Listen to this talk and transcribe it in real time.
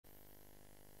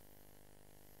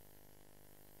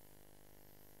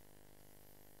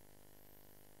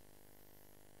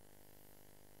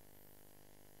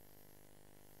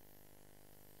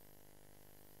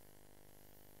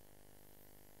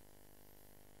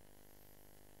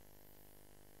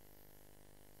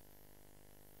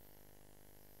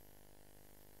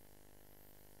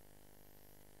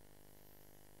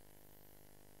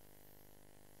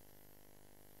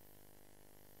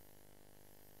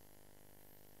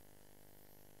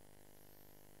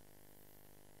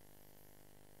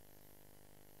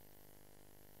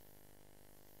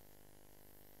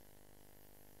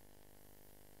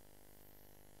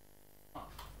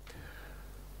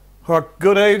Right,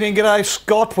 good evening, g'day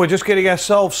Scott. We're just getting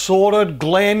ourselves sorted.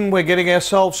 Glenn, we're getting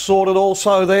ourselves sorted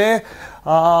also there.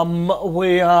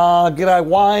 G'day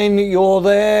Wayne, you're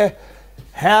there.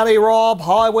 Howdy Rob,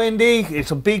 hi Wendy. It's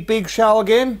a big show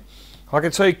again. I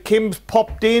can see Kim's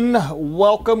popped in.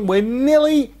 Welcome. We're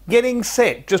nearly getting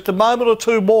set. Just a moment or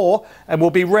two more and we'll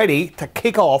be ready to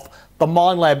kick off the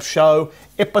Minelab show,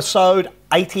 episode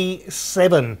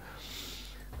 87.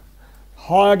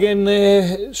 Hi again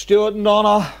there, Stuart and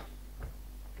Donna.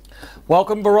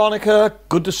 Welcome Veronica,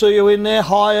 good to see you in there.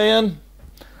 Hi Ian.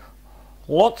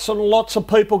 Lots and lots of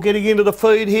people getting into the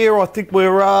feed here. I think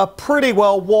we're pretty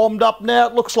well warmed up now.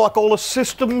 It looks like all the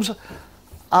systems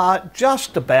are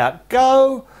just about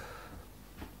go.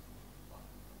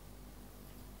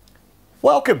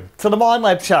 Welcome to the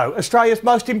Minelab Show, Australia's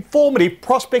most informative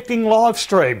prospecting live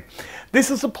stream. This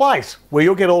is the place where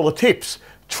you'll get all the tips,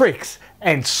 tricks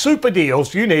and super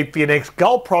deals you need for your next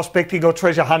gold prospecting or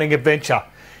treasure hunting adventure.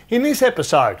 In this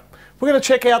episode, we're going to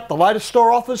check out the latest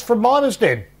store offers from Miners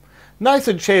Den.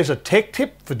 Nathan shares a tech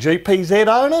tip for GPZ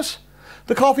owners.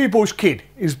 The Coffee Bush Kid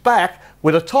is back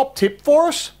with a top tip for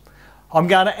us. I'm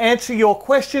going to answer your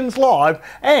questions live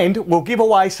and we'll give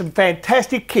away some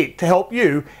fantastic kit to help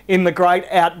you in the great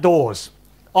outdoors.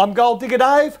 I'm Gold Digger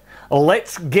Dave.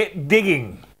 Let's get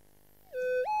digging.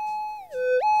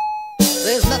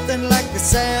 There's nothing like the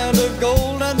sound of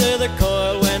gold under the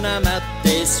coil when I'm out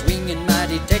there swinging my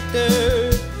detector.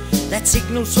 That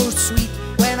signal so sweet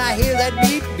when I hear that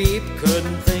beep beep.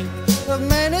 Couldn't think of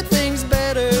many things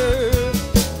better.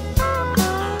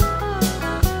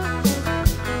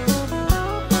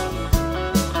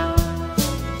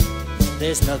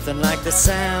 There's nothing like the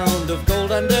sound of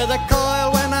gold under the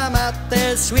coil when I'm out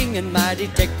there swinging my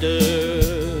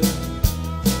detector.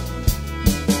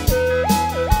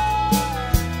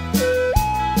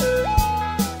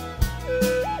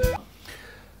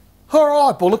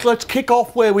 Alright, well look, let's kick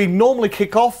off where we normally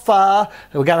kick off. We're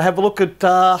going to have a look at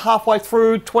halfway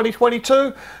through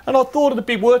 2022, and I thought it'd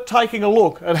be worth taking a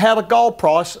look at how the gold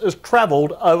price has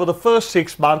travelled over the first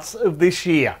 6 months of this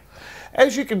year.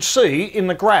 As you can see in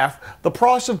the graph, the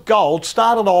price of gold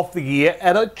started off the year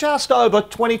at just over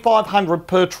 $2,500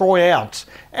 per troy ounce,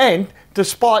 and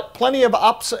despite plenty of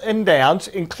ups and downs,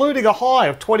 including a high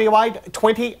of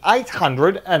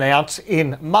 $2,800 an ounce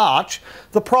in March,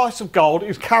 the price of gold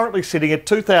is currently sitting at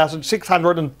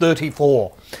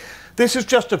 $2,634. This is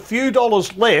just a few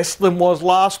dollars less than was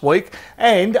last week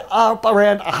and up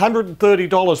around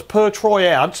 $130 per troy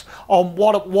ounce on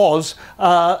what it was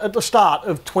at the start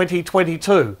of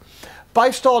 2022.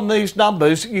 Based on these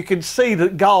numbers, you can see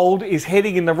that gold is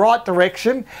heading in the right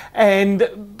direction,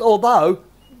 and although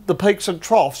the peaks and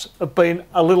troughs have been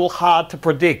a little hard to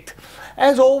predict.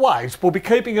 As always, we'll be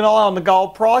keeping an eye on the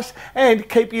gold price and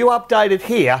keep you updated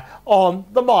here on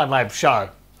the Minelab Show.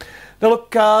 Now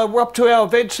look, we're up to our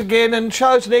events again and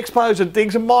shows and expos and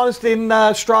things, and Miners Den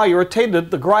Australia attended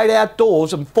the Great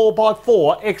Outdoors and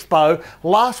 4x4 Expo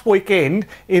last weekend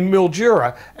in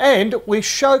Mildura, and we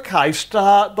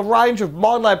showcased the range of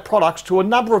Minelab products to a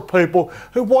number of people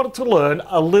who wanted to learn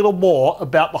a little more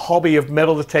about the hobby of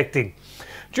metal detecting.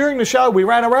 During the show we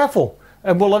ran a raffle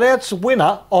and we'll announce the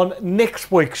winner on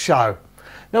next week's show.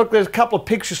 Now look, there's a couple of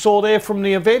pics you saw there from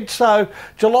the event. So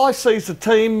July sees the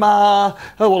team, the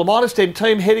Miners Den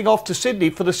team heading off to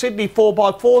Sydney for the Sydney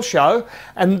 4x4 show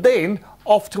and then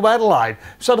off to Adelaide.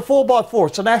 So the 4x4,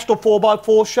 it's a national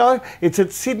 4x4 show. It's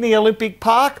at Sydney Olympic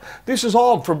Park. This is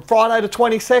on from Friday the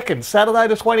 22nd, Saturday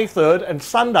the 23rd and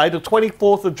Sunday the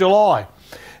 24th of July.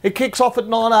 It kicks off at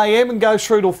 9 AM and goes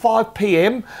through till 5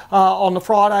 PM on the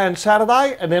Friday and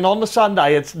Saturday, and then on the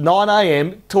Sunday it's 9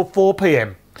 AM till 4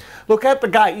 PM. Look, at the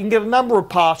gate you can get a number of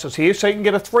passes here, so you can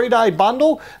get a 3-day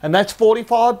bundle and that's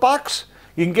 $45.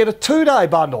 You can get a 2-day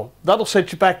bundle, that'll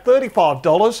set you back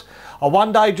 $35. A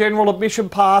 1-day general admission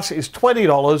pass is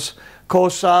 $20. Of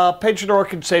course, pensioner or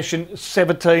concession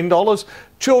 $17.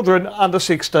 Children under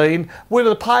 16 with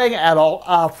a paying adult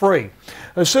are free.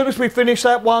 As soon as we finish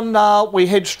that one, we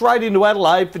head straight into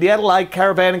Adelaide for the Adelaide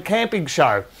Caravan and Camping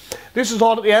Show. This is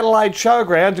on at the Adelaide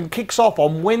Showgrounds and kicks off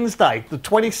on Wednesday, the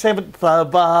 27th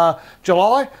of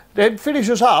July, then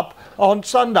finishes up on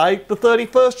Sunday, the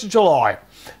 31st of July.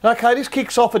 Okay, this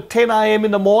kicks off at 10 AM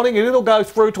in the morning and it'll go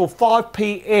through till 5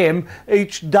 PM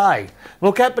each day.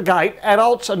 Look, at the gate,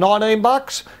 adults are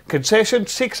 $19, concession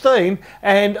 $16,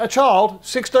 and a child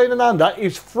 16 and under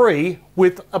is free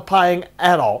with a paying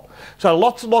adult. So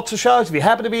lots and lots of shows. If you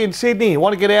happen to be in Sydney, you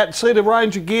want to get out and see the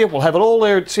range of gear, we'll have it all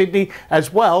there at Sydney,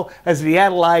 as well as the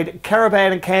Adelaide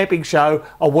Caravan and Camping Show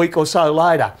a week or so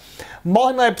later.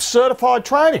 Minelab certified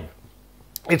training.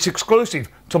 It's exclusive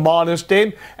to Miners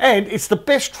Den, and it's the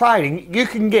best training you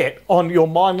can get on your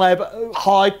Minelab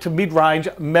high to mid-range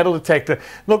metal detector.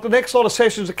 Look, the next lot of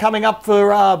sessions are coming up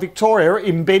for Victoria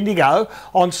in Bendigo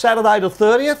on Saturday the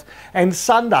 30th and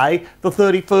Sunday the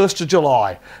 31st of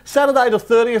July. Saturday the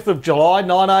 30th of July,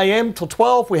 9 AM till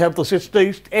 12, we have the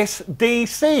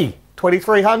SDC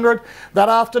 2300 that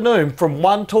afternoon from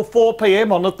 1 till 4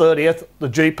 PM on the 30th, the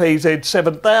GPZ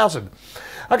 7000.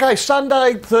 Okay,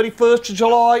 Sunday 31st of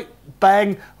July,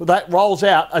 bang, that rolls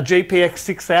out a GPX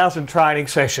 6000 training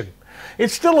session.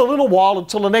 It's still a little while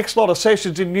until the next lot of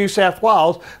sessions in New South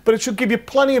Wales, but it should give you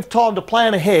plenty of time to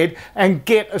plan ahead and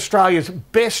get Australia's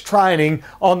best training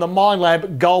on the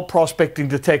Minelab gold prospecting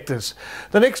detectors.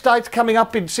 The next date's coming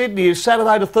up in Sydney is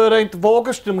Saturday the 13th of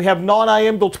August, and we have 9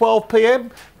 AM till 12 PM.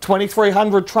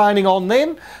 2300 training on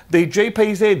then, the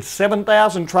GPZ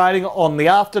 7000 training on the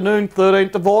afternoon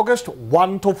 13th of August,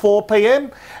 1 till 4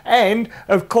 PM, and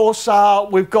of course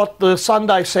we've got the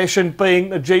Sunday session being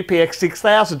the GPX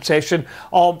 6000 session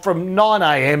on from 9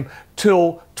 AM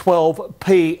till 12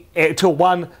 PM till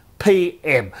 1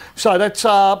 PM. So that's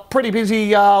pretty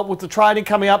busy with the training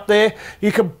coming up there.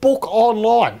 You can book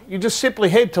online. You just simply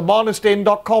head to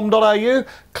minersden.com.au,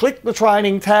 click the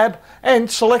training tab and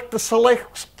select the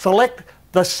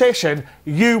session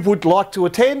you would like to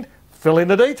attend, fill in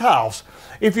the details.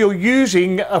 If you're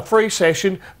using a free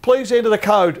session, please enter the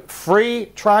code FREE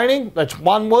TRAINING, that's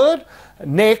one word.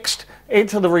 Next,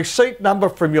 enter the receipt number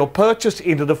from your purchase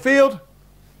into the field.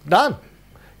 Done.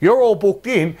 You're all booked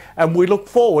in and we look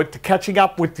forward to catching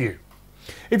up with you.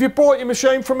 If you brought your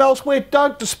machine from elsewhere,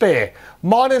 don't despair.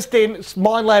 Miners Den's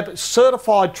Minelab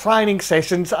certified training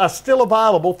sessions are still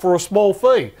available for a small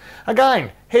fee.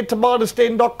 Again, head to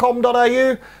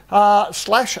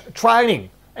minersden.com.au/training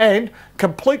and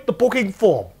complete the booking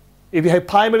form. If your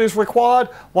payment is required,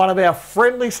 one of our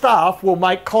friendly staff will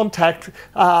make contact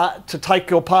to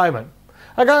take your payment.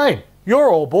 Again,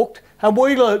 you're all booked, and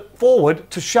we look forward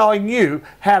to showing you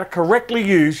how to correctly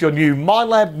use your new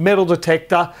Minelab metal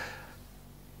detector.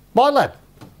 Minelab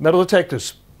Metal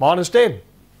Detectors, Miners Den,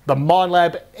 the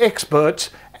Minelab experts,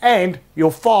 and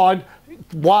you'll find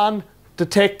one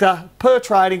detector per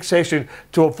training session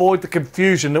to avoid the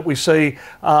confusion that we see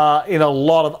in a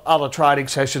lot of other training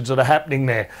sessions that are happening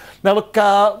there. Now look,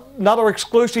 another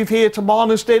exclusive here to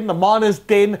Miners Den, the Miners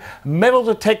Den Metal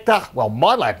Detector, well,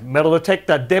 Minelab Metal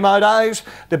Detector demo days.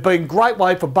 They've been a great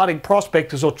way for budding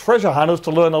prospectors or treasure hunters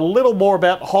to learn a little more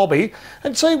about the hobby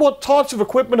and see what types of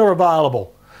equipment are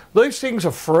available. These things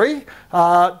are free.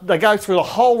 They go through the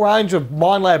whole range of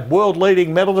Minelab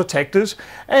world-leading metal detectors,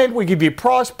 and we give you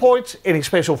price points, any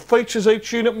special features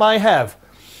each unit may have.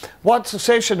 Once the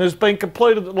session has been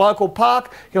completed at the local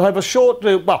park, you'll have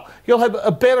you'll have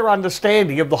a better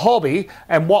understanding of the hobby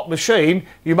and what machine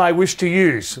you may wish to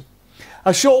use.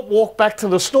 A short walk back to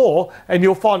the store and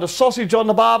you'll find a sausage on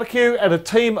the barbecue and a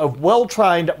team of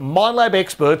well-trained Minelab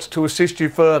experts to assist you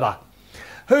further.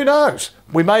 Who knows,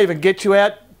 we may even get you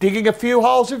out digging a few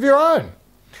holes of your own.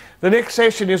 The next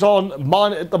session is on the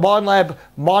Minelab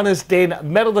Miners Den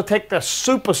Metal Detector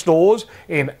Superstores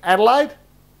in Adelaide,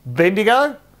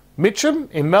 Bendigo, Mitcham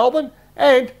in Melbourne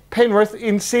and Penrith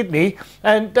in Sydney,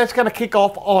 and that's going to kick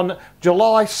off on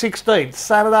July 16th,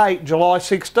 Saturday, July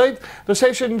 16th. The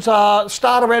sessions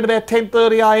start around about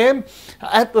 10:30 AM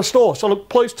at the store. So look,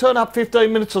 please turn up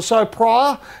 15 minutes or so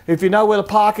prior. If you know where the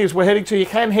park is we're heading to, you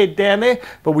can head down there,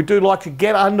 but we do like to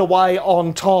get underway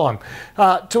on time.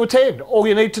 To attend, all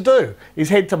you need to do is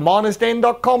head to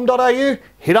minersden.com.au,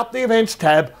 hit up the events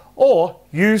tab, or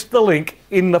use the link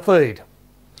in the feed.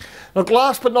 Look,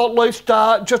 last but not least,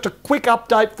 just a quick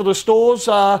update for the stores.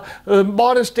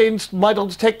 Miners Den's Metal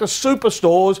Detector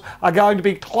Superstores are going to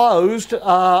be closed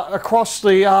across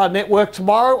the network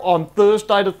tomorrow on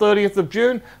Thursday the 30th of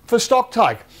June for stock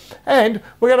take. And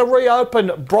we're going to reopen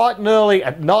bright and early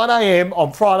at 9 AM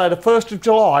on Friday the 1st of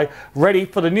July, ready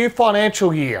for the new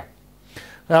financial year.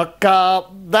 Now,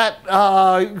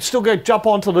 still going to jump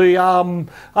onto the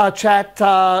chat,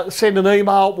 send an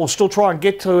email. We'll still try and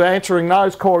get to answering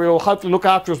those. Corey will hopefully look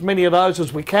after as many of those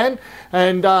as we can,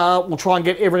 and we'll try and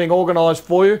get everything organised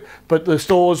for you. But the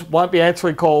stores won't be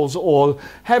answering calls or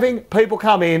having people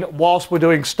come in whilst we're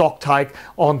doing stock take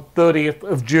on 30th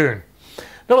of June.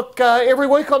 Now, look, every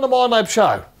week on the Minelab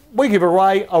Show, we give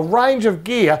away a range of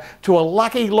gear to a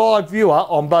lucky live viewer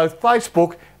on both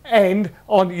Facebook and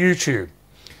on YouTube.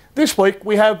 This week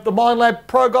we have the Minelab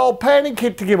Pro Gold Panning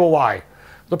Kit to give away.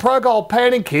 The Pro Gold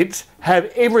Panning Kits have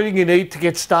everything you need to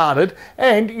get started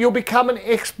and you'll become an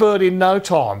expert in no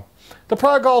time. The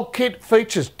Pro Gold Kit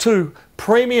features 2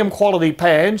 premium quality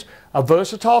pans, a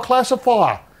versatile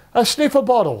classifier, a sniffer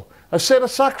bottle, a set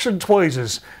of suction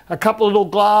tweezers, a couple of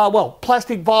little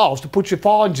plastic vials to put your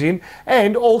fines in,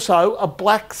 and also a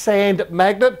black sand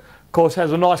magnet. Of course,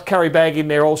 has a nice carry bag in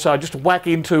there also, just to whack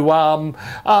into,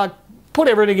 put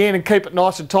everything in and keep it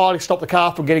nice and tidy, stop the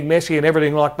car from getting messy and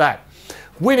everything like that.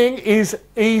 Winning is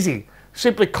easy.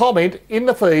 Simply comment in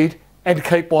the feed and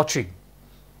keep watching.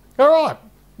 All right.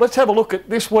 Let's have a look at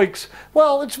this week's,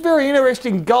 well, it's a very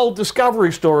interesting gold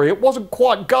discovery story. It wasn't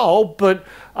quite gold, but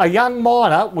a young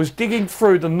miner was digging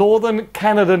through the Northern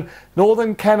Canadian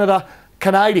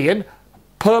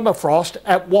permafrost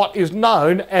at what is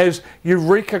known as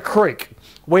Eureka Creek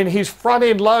when his front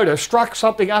end loader struck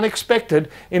something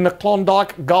unexpected in the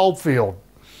Klondike goldfield.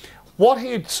 What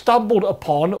he had stumbled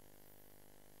upon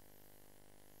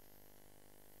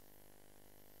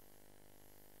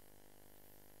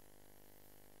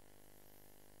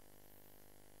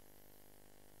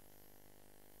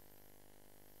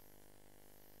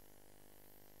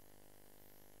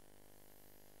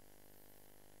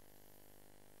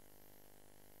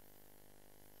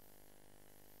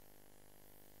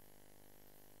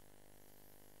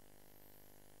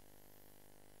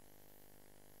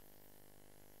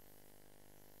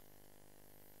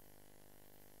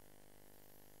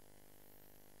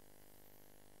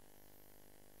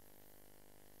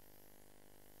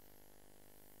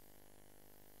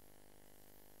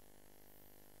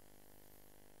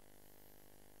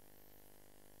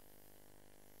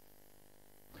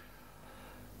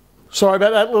Sorry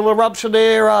about that little eruption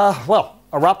there.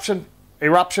 Eruption,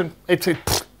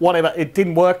 whatever. It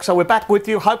didn't work, so we're back with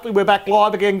you. Hopefully we're back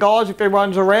live again, guys, if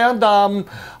everyone's around.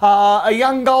 A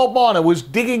young gold miner was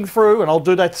digging through, and I'll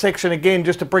do that section again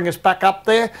just to bring us back up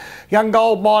there. Young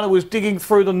gold miner was digging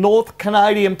through the North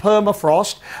Canadian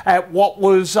permafrost at what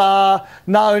was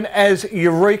known as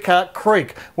Eureka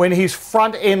Creek when his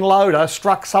front end loader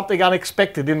struck something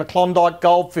unexpected in the Klondike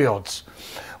goldfields.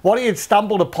 What he had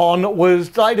stumbled upon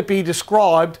was later to be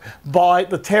described by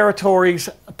the territory's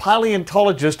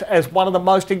paleontologist as one of the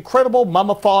most incredible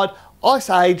mummified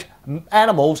Ice Age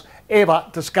animals ever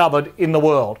discovered in the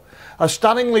world. A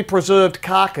stunningly preserved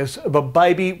carcass of a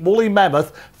baby woolly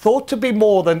mammoth thought to be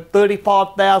more than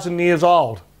 35,000 years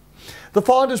old. The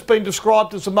find has been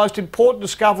described as the most important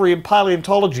discovery in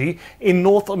paleontology in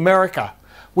North America.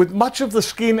 With much of the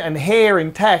skin and hair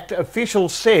intact,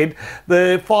 officials said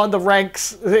the find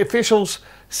ranks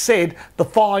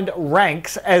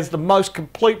as the most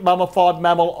complete mummified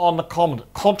mammal on the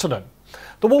continent.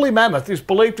 The woolly mammoth is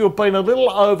believed to have been a little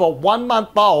over 1 month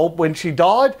old when she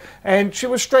died, and she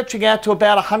was stretching out to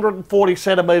about 140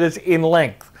 centimetres in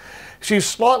length. She's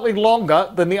slightly longer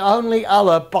than the only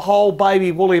other whole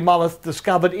baby woolly mammoth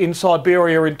discovered in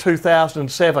Siberia in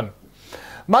 2007.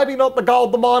 Maybe not the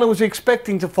gold the miner was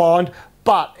expecting to find,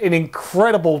 but an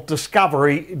incredible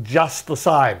discovery just the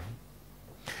same.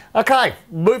 Okay,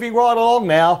 moving right along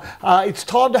now, it's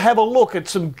time to have a look at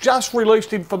some just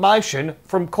released information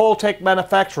from Coiltech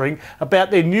Manufacturing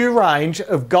about their new range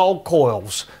of gold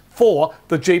coils for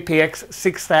the GPX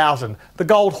 6000, the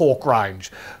Gold Hawk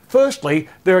range. Firstly,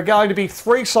 there are going to be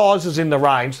 3 sizes in the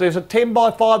range. There's a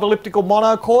 10x5 elliptical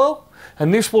monocoil,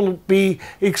 and this will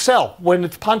excel when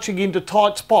it's punching into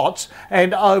tight spots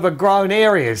and overgrown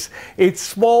areas. Its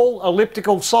small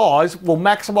elliptical size will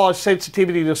maximise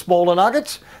sensitivity to smaller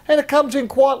nuggets, and it comes in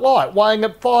quite light, weighing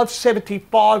at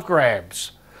 575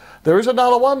 grams. There is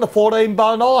another one, the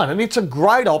 14x9, and it's a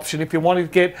great option if you want to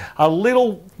get a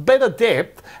little better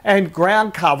depth and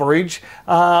ground coverage,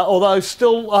 although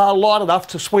still light enough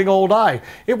to swing all day.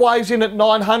 It weighs in at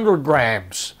 900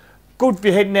 grams. Good if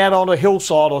you're heading out on a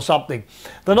hillside or something.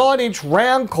 The 9-inch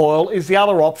round coil is the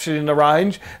other option in the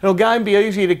range. It'll again be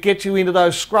easier to get you into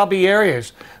those scrubby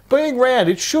areas. Being round,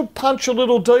 it should punch a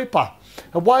little deeper.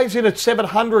 It weighs in at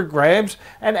 700 grams,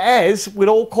 and as with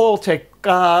all Coiltech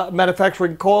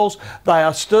manufacturing coils, they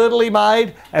are sturdily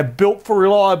made and built for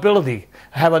reliability.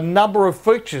 Have a number of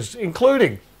features,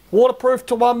 including waterproof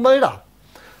to 1 metre,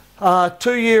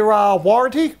 2-year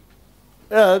warranty.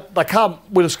 They come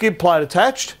with a skid plate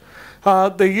attached.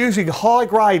 They're using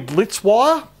high-grade Litz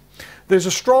wire. There's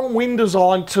a strong wind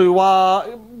design to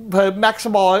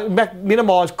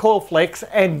minimise coil flex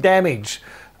and damage.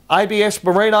 ABS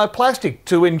merino plastic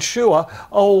to ensure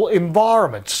all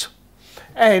environments.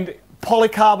 And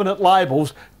polycarbonate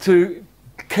labels to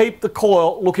keep the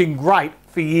coil looking great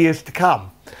for years to come.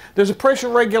 There's a pressure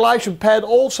regulation pad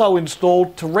also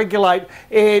installed to regulate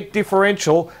air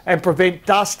differential and prevent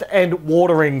dust and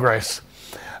water ingress.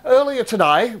 Earlier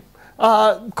today,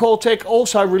 Coiltech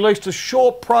also released a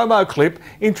short promo clip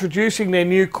introducing their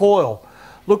new coil.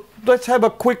 Look, let's have a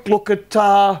quick look at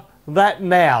that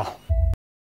now.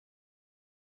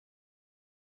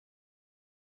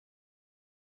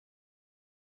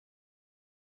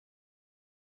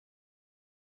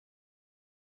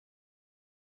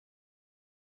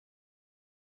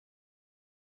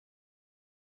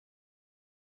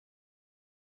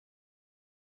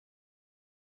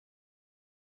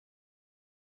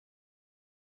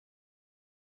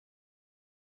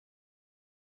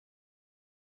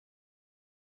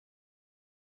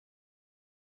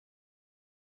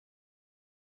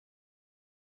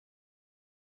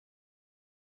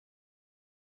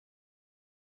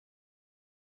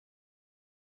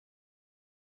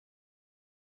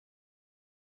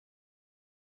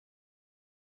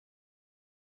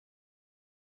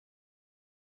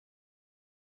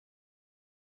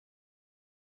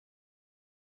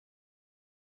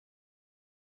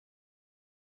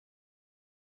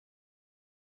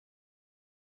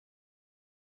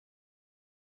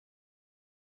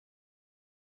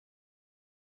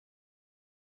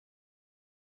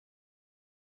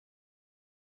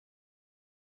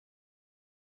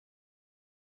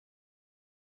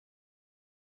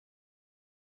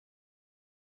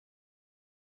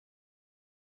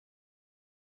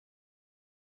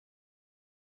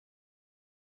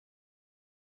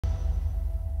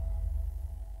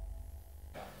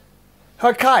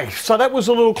 Okay, so that was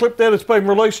a little clip there that's been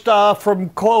released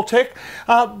from Coiltech.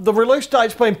 The release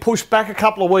date's been pushed back a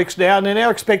couple of weeks now, and they're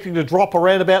now expecting to drop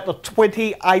around about the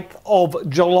 28th of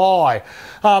July.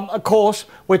 Of course,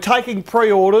 we're taking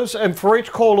pre-orders, and for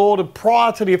each coil ordered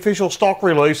prior to the official stock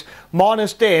release,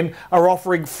 Miners Den are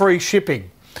offering free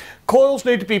shipping. Coils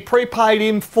need to be prepaid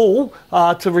in full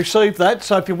to receive that,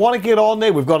 so if you want to get on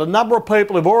there, we've got a number of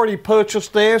people who've already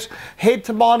purchased theirs. Head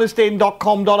to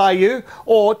minersden.com.au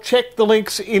or check the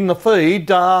links in the feed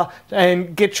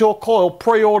and get your coil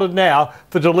pre-ordered now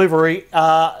for delivery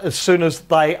as soon as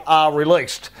they are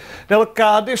released. Now look,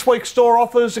 this week's store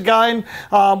offers again,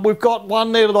 we've got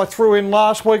one there that I threw in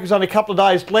last week. There's only a couple of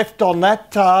days left on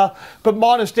that, but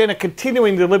Miners Den are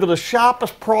continuing to deliver the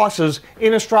sharpest prices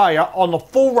in Australia on the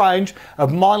full range of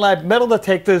Minelab Metal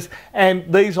Detectors,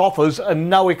 and these offers are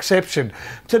no exception.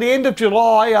 To the end of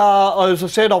July, as I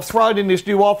said, I've thrown in this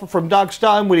new offer from Doug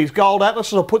Stone with his Gold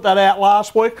Atlas. I put that out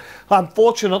last week.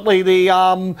 Unfortunately, the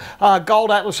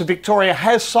Gold Atlas of Victoria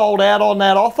has sold out on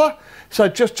that offer. So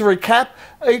just to recap,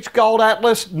 each Gold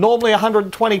Atlas, normally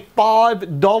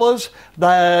 $125.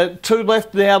 The two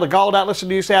left now, the Gold Atlas of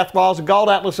New South Wales, the Gold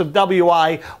Atlas of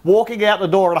WA, walking out the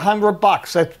door at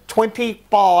 $100. That's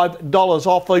 $25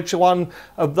 off each one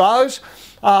of those.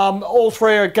 All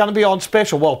three are going to be on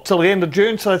special, well, till the end of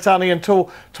June, so that's only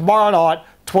until tomorrow night,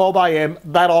 12 a.m,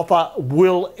 that offer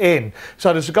will end.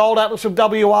 So there's the Gold Atlas of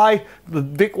WA, the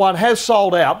Vic one has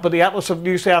sold out, but the Atlas of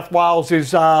New South Wales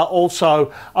is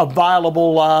also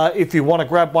available if you want to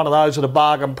grab one of those at a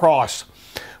bargain price.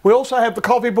 We also have the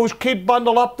Coffee Bush Kid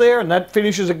bundle up there, and that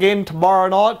finishes again tomorrow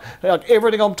night.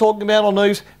 Everything I'm talking about on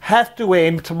these have to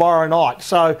end tomorrow night.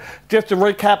 So just to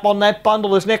recap on that bundle,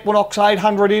 there's an Equinox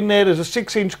 800 in there, there's a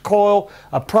 6-inch coil,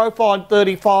 a Profine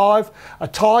 35, a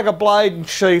Tiger blade and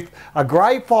sheath, a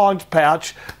grey fines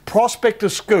pouch, Prospector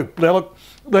scoop. Now look,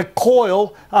 the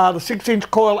coil, the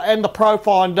 6-inch coil and the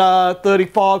Profine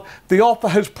 35, the offer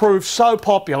has proved so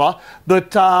popular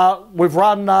that we've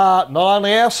run not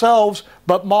only ourselves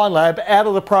but Minelab out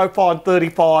of the Profine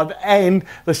 35 and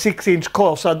the 6-inch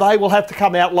coil. So they will have to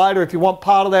come out later if you want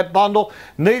part of that bundle.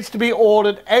 Needs to be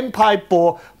ordered and paid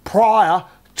for prior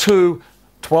to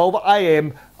 12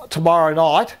 a.m. tomorrow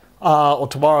night. Or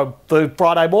tomorrow,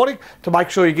 Friday morning, to make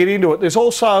sure you get into it. There's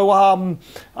also about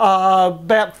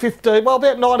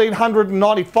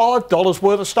 $1,995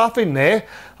 worth of stuff in there.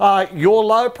 Your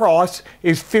low price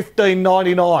is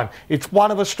 $15.99. It's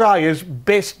one of Australia's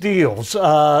best deals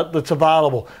that's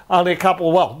available. Only a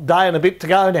couple, well, day and a bit to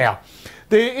go now.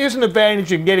 There is an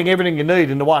advantage in getting everything you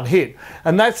need into one hit,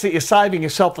 and that's that you're saving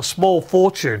yourself a small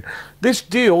fortune. This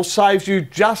deal saves you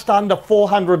just under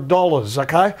 $400,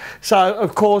 okay? So,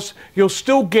 of course, you'll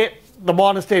still get the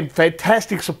Miners Den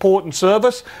fantastic support and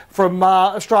service from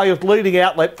Australia's leading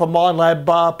outlet for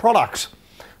Minelab products.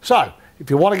 So, if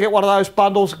you want to get one of those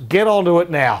bundles, get onto it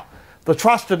now. The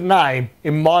trusted name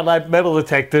in Minelab Metal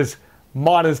Detectors,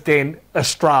 Miners Den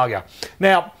Australia.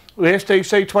 Now, the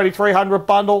STC 2300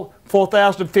 bundle,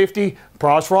 $4,050.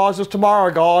 Price rises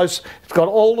tomorrow, guys. It's got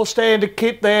all the standard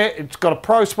kit there. It's got a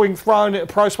Pro Swing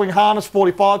harness,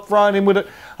 45 thrown in with it,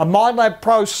 a Minelab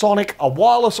Pro Sonic, a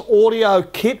wireless audio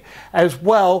kit, as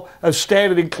well as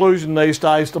standard inclusion these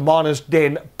days, the Miners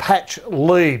Den patch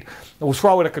lead. We'll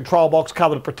throw in a control box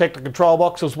cover to protect the control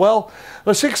box as well.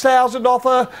 The $6,000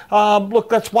 offer, look,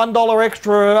 that's $1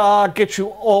 extra, gets you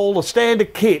all the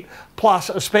standard kit, plus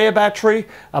a spare battery,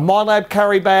 a Minelab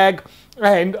carry bag,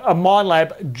 and a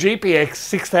Minelab GPX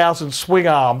 6000 swing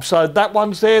arm. So that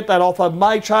one's there. That offer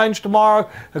may change tomorrow.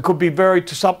 It could be varied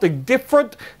to something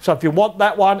different. So if you want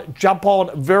that one, jump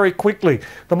on very quickly.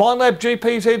 The Minelab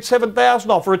GPZ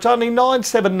 7000 offer, it's only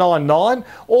 $9,799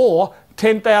 or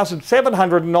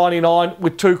 $10,799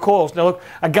 with two coils. Now look,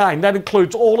 again, that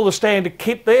includes all of the standard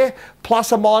kit there,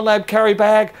 plus a Minelab carry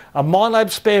bag, a Minelab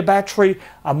spare battery,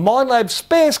 a Minelab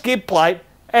spare skid plate,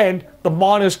 and the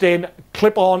Miners Den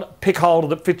clip-on pick holder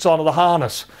that fits onto the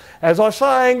harness. As I was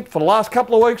saying, for the last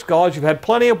couple of weeks, guys, you've had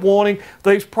plenty of warning.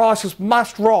 These prices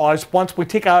must rise once we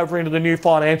tick over into the new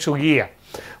financial year.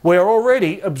 We're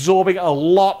already absorbing a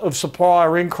lot of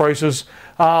supplier increases.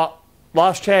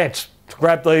 Last chance to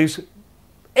grab these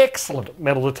excellent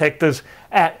metal detectors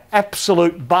at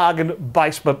absolute bargain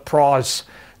basement price.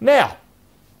 Now,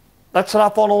 that's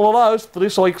enough on all of those for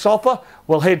this week's offer.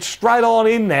 We'll head straight on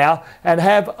in now and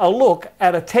have a look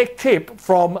at a tech tip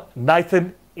from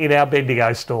Nathan in our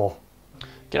Bendigo store.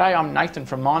 G'day, I'm Nathan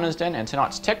from Miners Den, and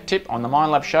tonight's tech tip on the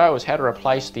Minelab show is how to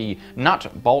replace the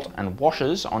nut, bolt and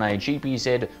washers on a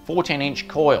GPZ 14-inch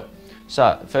coil.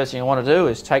 So the first thing you want to do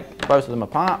is take both of them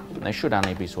apart. They should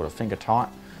only be sort of finger tight,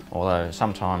 although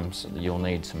sometimes you'll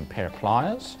need some pair of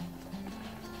pliers.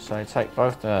 So take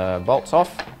both the bolts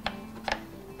off.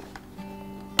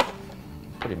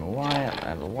 Put him away, out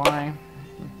of the way.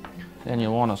 Then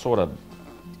you want to sort of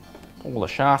pull the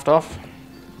shaft off.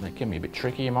 They can be a bit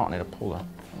tricky. You might need to pull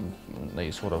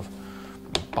these sort of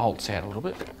bolts out a little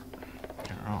bit.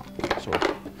 Alright, sort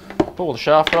of pull the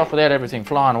shaft off without everything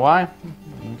flying away.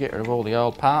 And get rid of all the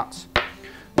old parts.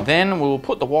 Then we'll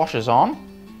put the washers on.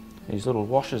 These little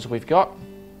washers we've got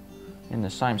in the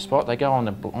same spot. They go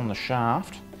on the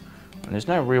shaft. And there's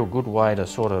no real good way to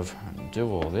sort of do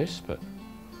all this, but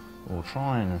we'll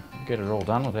try and get it all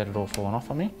done without it all falling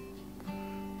off on me.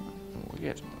 We'll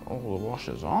get all the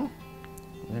washers on.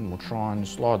 And then we'll try and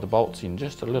slide the bolts in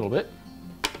just a little bit.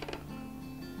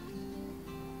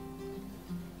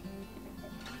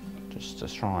 Just to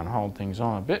try and hold things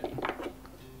on a bit.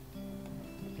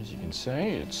 As you can see,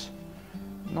 it's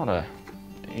not an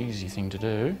easy thing to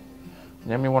do.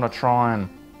 Then we want to try and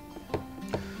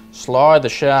slide the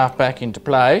shaft back into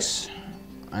place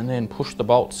and then push the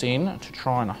bolts in to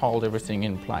try and hold everything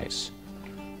in place.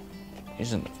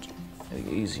 Isn't it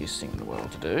the easiest thing in the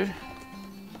world to do?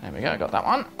 There we go, got that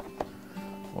one.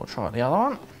 We'll try the other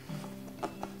one.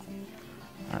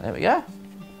 Right, there we go.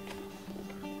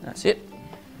 That's it.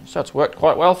 So it's worked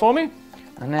quite well for me.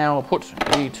 And now we'll put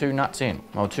the two nuts in,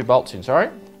 or two bolts in, sorry.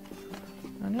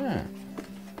 And yeah.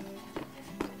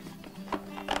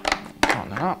 Tighten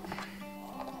that up.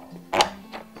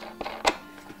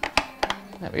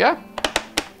 There we go.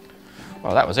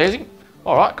 Well, that was easy.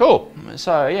 All right, cool.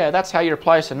 So yeah, that's how you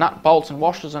replace the nut, bolts and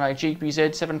washers on a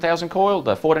GPZ 7000 coil,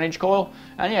 the 14-inch coil.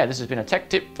 And yeah, this has been a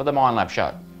tech tip for the Minelab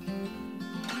show.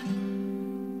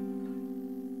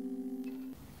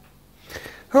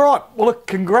 All right, well look,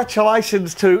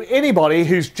 congratulations to anybody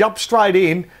who's jumped straight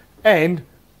in and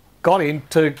got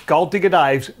into Gold Digger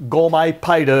Dave's Gourmet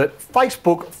Pay Dirt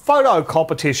Facebook photo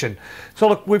competition. So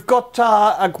look, we've got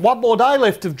one more day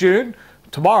left of June,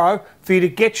 tomorrow, for you to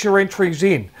get your entries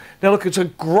in. Now look, it's a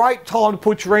great time to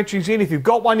put your entries in. If you've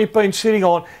got one you've been sitting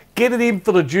on, get it in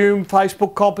for the June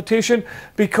Facebook competition,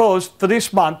 because for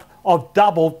this month, I've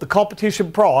doubled the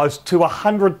competition prize to a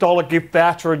 $100 gift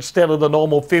voucher instead of the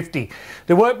normal $50.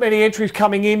 There weren't many entries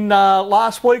coming in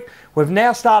last week. We've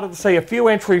now started to see a few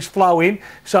entries flow in.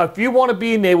 So if you want to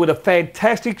be in there with a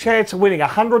fantastic chance of winning a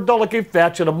 $100 gift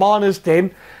voucher to Miners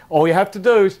Den, all you have to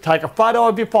do is take a photo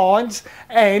of your finds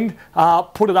and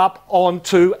put it up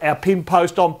onto our pin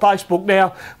post on Facebook.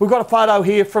 Now, we've got a photo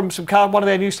here from one of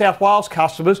our New South Wales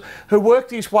customers who worked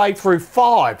his way through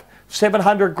 5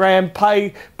 700-gram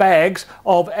pay bags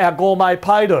of our gourmet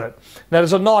pay dirt. Now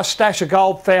there's a nice stash of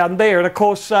gold found there, and of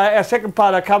course our second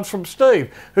photo comes from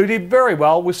Steve, who did very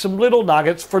well with some little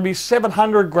nuggets from his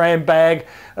 700-gram bag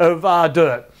of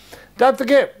dirt. Don't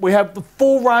forget, we have the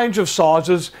full range of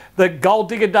sizes that Gold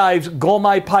Digger Dave's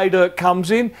Gourmet Pay Dirt comes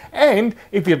in, and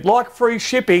if you'd like free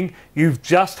shipping, you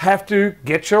just have to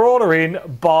get your order in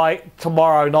by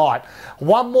tomorrow night.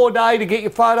 One more day to get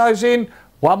your photos in.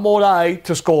 One more day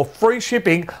to score free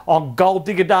shipping on Gold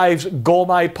Digger Dave's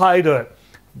Gourmet Pay Dirt.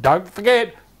 Don't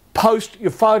forget, post your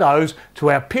photos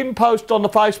to our pin post on the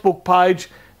Facebook page,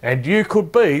 and you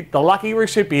could be the lucky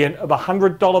recipient of a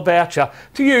 $100 voucher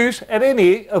to use at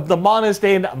any of the Miners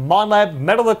Den Minelab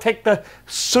Metal Detector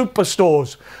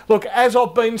superstores. Look, as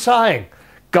I've been saying,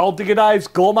 Gold Digger Dave's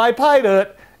Gourmet Pay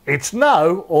Dirt, it's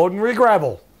no ordinary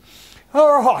gravel.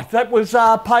 All right, that was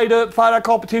Pay Dirt photo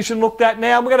competition looked at.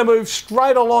 Now we're going to move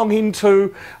straight along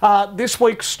into this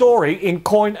week's story in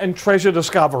Coin and Treasure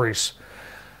Discoveries.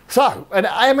 So, an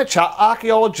amateur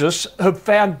archaeologist have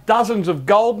found dozens of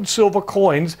gold and silver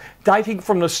coins dating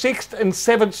from the 6th and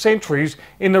 7th centuries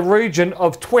in the region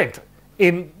of Twente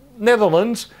in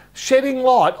Netherlands, shedding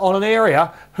light on an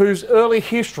area whose early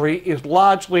history is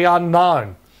largely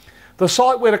unknown. The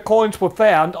site where the coins were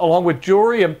found, along with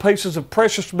jewellery and pieces of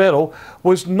precious metal,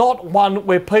 was not one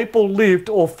where people lived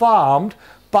or farmed,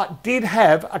 but did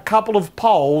have a couple of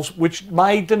poles which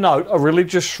may denote a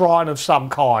religious shrine of some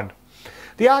kind.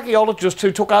 The archaeologist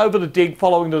who took over the dig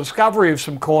following the discovery of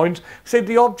some coins said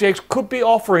the objects could be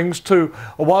offerings to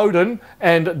Woden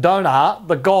and Donar,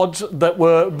 the gods that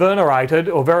were venerated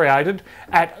or venerated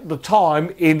at the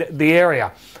time in the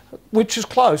area, which is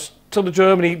close to the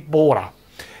Germany border.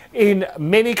 In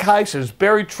many cases,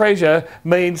 buried treasure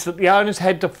means that the owners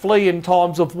had to flee in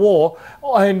times of war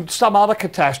and some other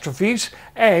catastrophes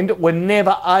and were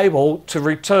never able to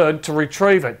return to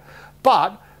retrieve it.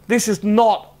 But this is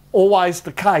not always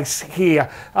the case here,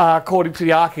 according to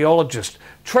the archaeologist.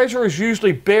 Treasure is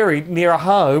usually buried near a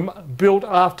home built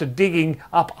after digging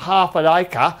up half an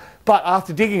acre, but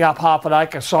after digging up half an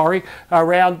acre,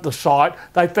 around the site,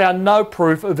 they found no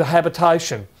proof of the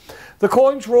habitation. The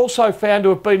coins were also found to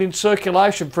have been in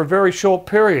circulation for a very short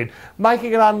period,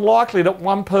 making it unlikely that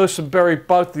one person buried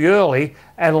both the early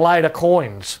and later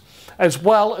coins, as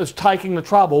well as taking the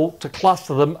trouble to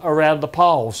cluster them around the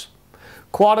poles.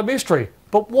 Quite a mystery,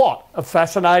 but what a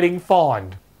fascinating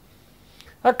find.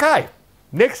 Okay,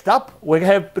 next up we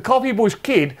have the Coffee Bush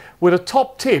Kid with a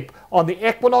top tip on the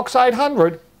Equinox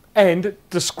 800 and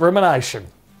discrimination.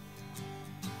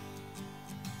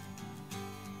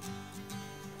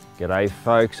 G'day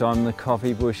folks, I'm the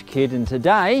Coffee Bush Kid, and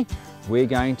today we're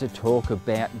going to talk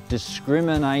about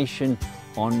discrimination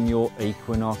on your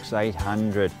Equinox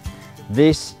 800.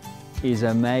 This is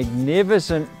a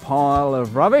magnificent pile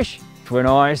of rubbish. When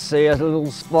I see a little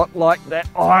spot like that,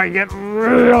 I get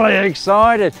really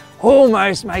excited.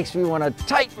 Almost makes me want to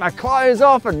take my clothes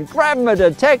off and grab my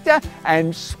detector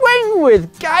and swing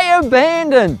with gay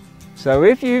abandon. So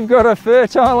if you've got a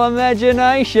fertile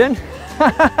imagination,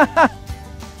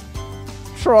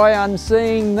 try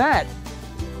unseeing that.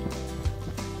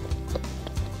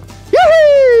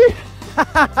 Yee-hoo!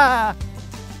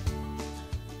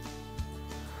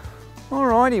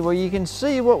 Alrighty, well you can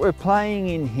see what we're playing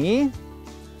in here.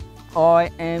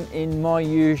 I am in my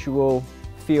usual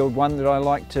field one that I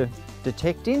like to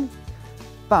detect in,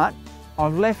 but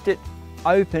I've left it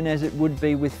open as it would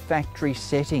be with factory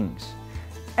settings.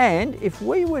 And if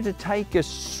we were to take a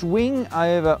swing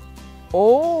over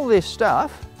all this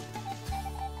stuff,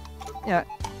 you know,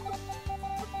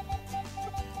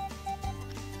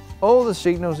 all the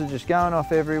signals are just going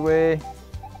off everywhere.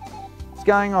 It's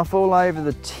going off all over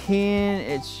the tin.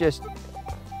 It's just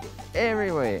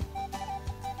everywhere.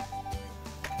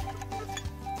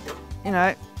 You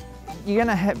know, you're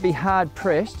going to be hard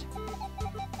pressed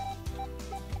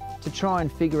to try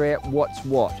and figure out what's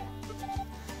what.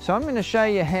 So I'm going to show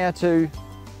you how to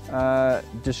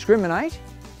discriminate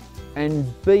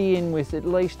and be in with at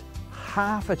least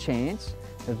half a chance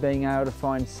of being able to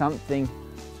find something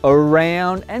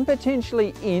around and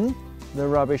potentially in the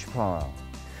rubbish pile.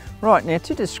 Right, now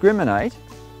to discriminate,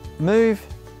 move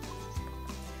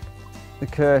the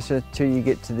cursor till you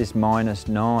get to this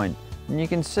 -9. And you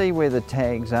can see where the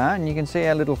tags are, and you can see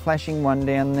our little flashing one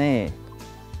down there.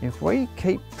 If we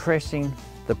keep pressing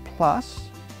the plus,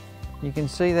 you can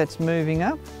see that's moving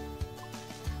up.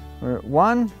 We're at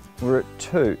 1, we're at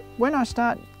 2. When I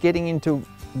start getting into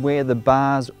where the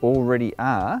bars already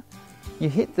are, you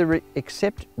hit the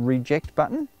accept reject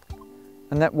button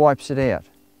and that wipes it out.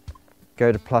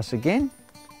 Go to plus again,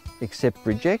 accept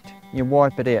reject, you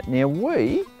wipe it out. Now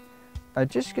we are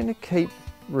just going to keep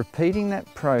repeating that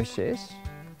process.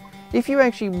 If you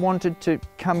actually wanted to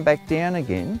come back down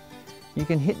again, you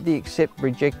can hit the accept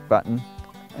reject button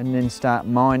and then start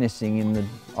minusing in the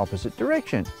opposite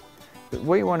direction. But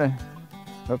we want to,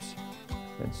 oops,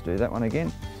 let's do that one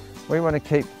again. We want to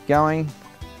keep going,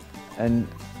 and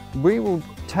we will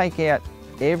take out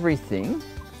everything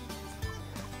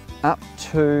up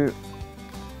to,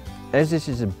 as this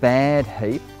is a bad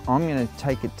heap, I'm going to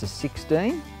take it to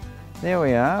 16. There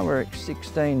we are, we're at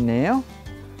 16 now,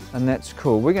 and that's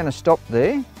cool. We're going to stop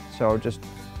there, so I'll just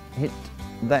hit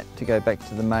that to go back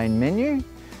to the main menu.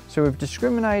 So we've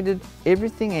discriminated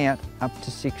everything out up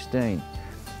to 16.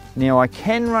 Now I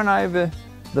can run over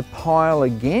the pile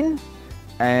again,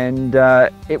 and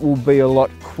it will be a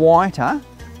lot quieter,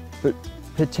 but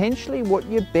potentially what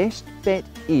your best bet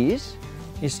is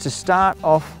to start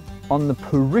off on the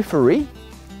periphery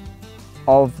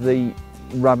of the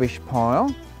rubbish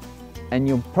pile, and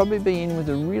you'll probably be in with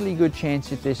a really good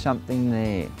chance if there's something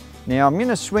there. Now I'm going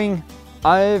to swing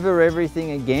over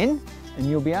everything again, and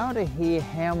you'll be able to hear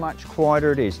how much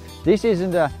quieter it is. This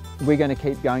isn't a we're going to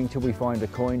keep going till we find a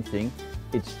coin thing.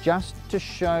 It's just to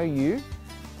show you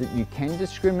that you can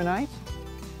discriminate,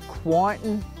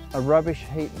 quieten a rubbish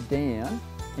heap down,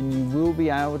 and you will be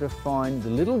able to find the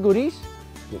little goodies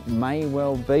that may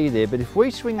well be there. But if we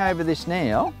swing over this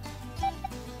now,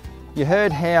 you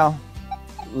heard how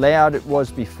loud it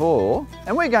was before,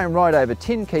 and we're going right over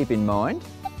tin, keep in mind.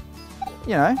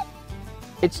 You know,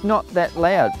 it's not that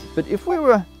loud. But if we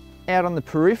were out on the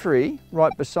periphery,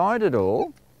 right beside it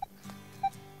all,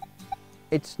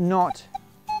 it's not.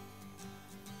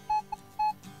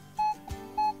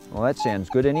 Well, that sounds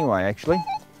good anyway, actually.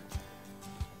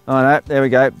 Oh no, there we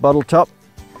go, bottle top.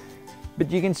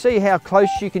 But you can see how close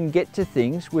you can get to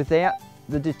things without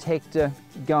the detector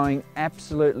going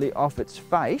absolutely off its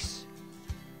face.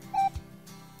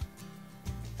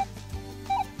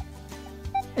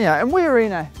 Yeah, and we're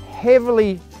in a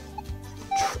heavily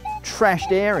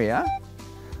trashed area.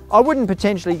 I wouldn't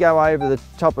potentially go over the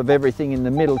top of everything in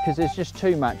the middle because there's just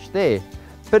too much there.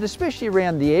 But especially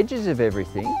around the edges of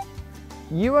everything,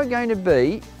 you are going to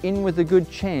be in with a good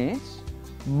chance,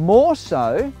 more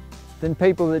so than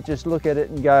people that just look at it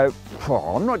and go,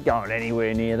 oh, I'm not going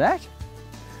anywhere near that.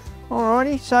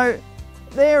 Alrighty, so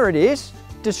there it is,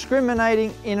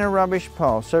 discriminating in a rubbish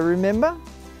pile. So remember,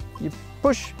 you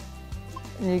push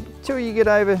until you get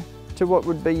over to what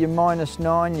would be your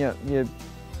 -9, your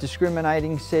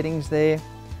discriminating settings there.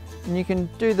 And you can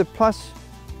do the plus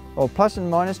or plus and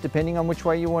minus depending on which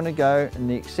way you want to go, and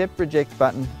the accept reject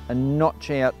button, and notch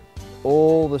out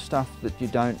all the stuff that you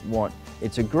don't want.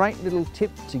 It's a great little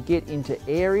tip to get into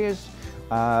areas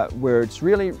where it's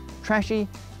really trashy,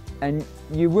 and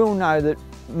you will know that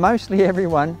mostly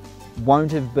everyone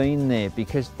won't have been there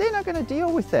because they're not going to deal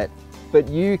with that, but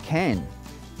you can.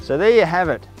 So there you have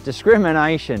it,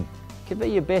 discrimination can be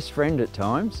your best friend at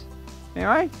times.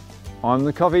 Anyway, I'm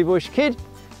the Coffee Bush Kid,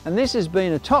 and this has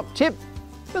been a top tip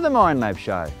for the Minelab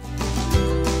Show.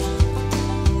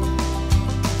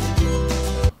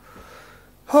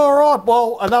 All right,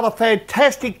 well, another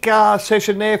fantastic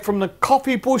session there from the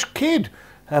Coffee Bush Kid.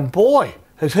 And boy,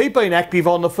 has he been active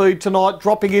on the feed tonight,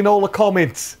 dropping in all the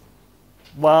comments.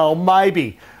 Well,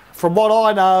 maybe. From what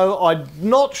I know, I'm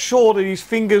not sure that his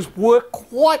fingers work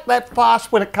quite that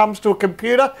fast when it comes to a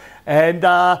computer. And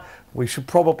we should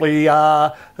probably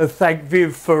thank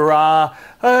Viv for,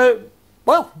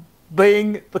 well,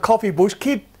 being the Coffee Bush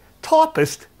Kid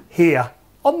typist here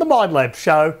on the Minelab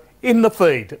Show in the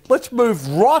feed. Let's move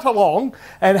right along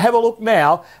and have a look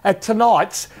now at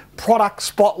tonight's product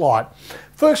spotlight.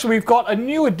 First, we've got a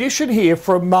new addition here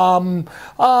from the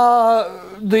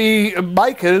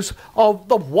makers of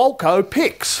the Walco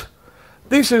picks.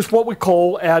 This is what we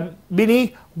call our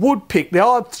mini wood pick.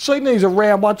 Now, I've seen these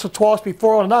around once or twice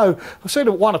before. I know I've seen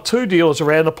it one or two dealers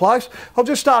around the place. I've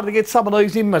just started to get some of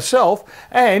these in myself,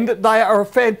 and they are a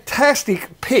fantastic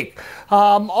pick.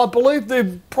 I believe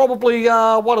they're probably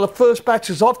one of the first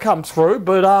batches I've come through,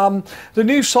 but the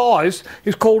new size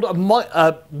is called a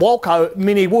Walco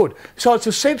Mini Wood. So it's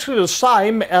essentially the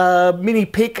same mini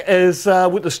pick as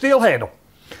with the steel handle.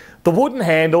 The wooden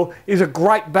handle is a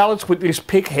great balance with this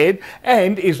pick head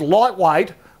and is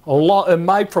lightweight,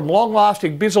 made from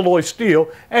long-lasting Bisalloy steel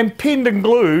and pinned and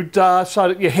glued so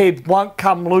that your head won't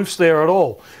come loose there at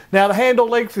all. Now the handle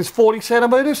length is 40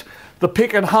 centimetres. The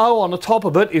pick and hoe on the top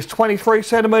of it is 23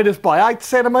 centimetres by 8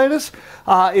 centimetres.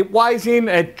 It weighs in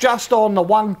at just on the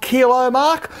 1 kilo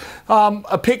mark.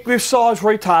 A pick this size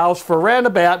retails for around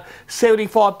about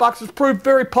 75 bucks. It's proved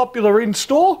very popular in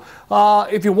store.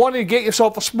 If you wanted to get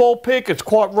yourself a small pick, it's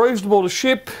quite reasonable to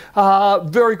ship.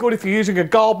 Very good if you're using a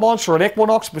Gold Monster or an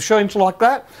Equinox, machines like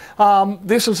that.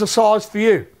 This is the size for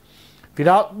you. If you're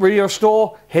not near a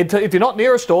store, head to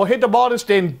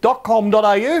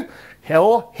minusden.com.au.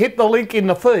 or hit the link in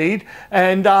the feed,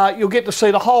 and you'll get to see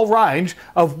the whole range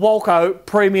of Walco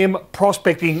premium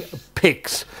prospecting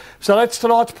picks. So that's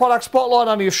tonight's product spotlight,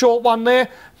 only a short one there.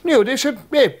 New edition,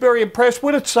 yeah, very impressed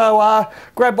with it. So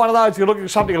grab one of those if you're looking for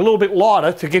something a little bit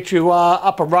lighter to get you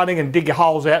up and running and dig your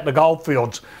holes out in the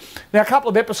goldfields. Now, a couple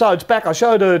of episodes back, I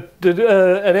showed a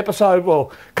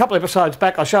couple of episodes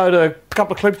back, I showed a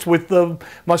couple of clips with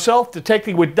myself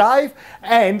detecting with Dave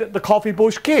and the Coffee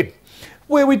Bush Kid,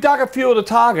 where we dug a few of the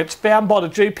targets found by the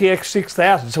GPX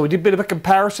 6000. So we did a bit of a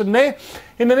comparison there.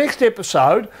 In the next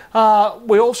episode,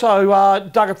 we also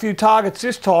dug a few targets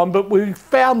this time, but we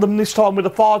found them this time with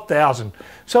the 5000.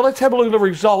 So let's have a look at the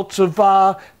results of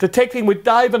detecting with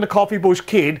Dave and the Coffee Bush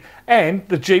Kid and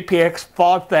the GPX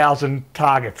 5000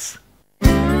 targets.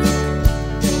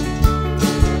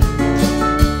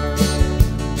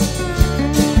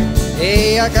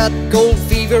 Hey, I got gold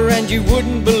fever and you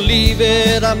wouldn't believe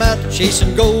it. I'm out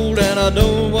chasing gold and I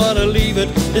don't want to leave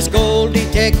it. This gold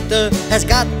detector has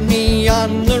got me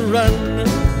on the run.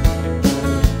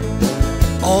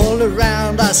 All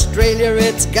around Australia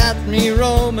it's got me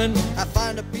roaming. I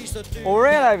find a piece of two. Well, we're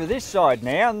out over this side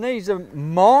now, and these are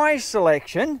my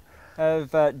selection of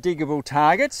diggable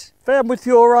targets. Found with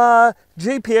your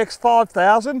GPX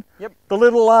 5000, Yep. the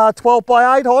little 12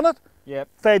 by 8 on it. Yep.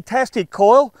 Fantastic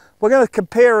coil. We're going to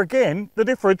compare again the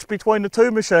difference between the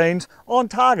two machines on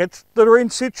targets that are in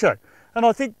situ. And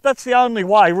I think that's the only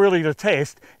way really to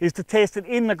test, is to test it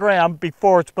in the ground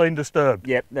before it's been disturbed.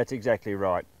 Yep, that's exactly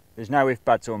right. There's no if,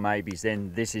 buts or maybes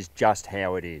then. This is just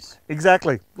how it is.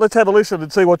 Exactly. Let's have a listen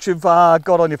and see what you've got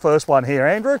on your first one here,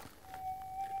 Andrew.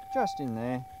 Just in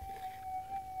there.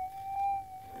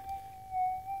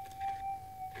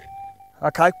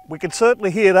 Okay, we can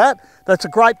certainly hear that. That's a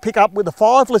great pickup with the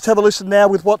 5. Let's have a listen now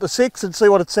with what the 6 and see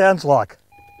what it sounds like.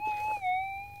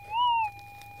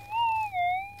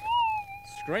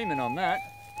 Screaming on that.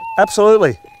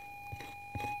 Absolutely.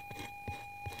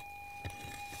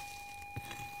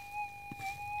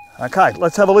 Okay,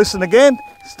 let's have a listen again.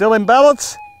 Still in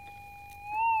balance.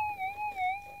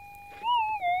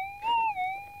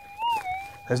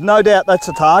 There's no doubt that's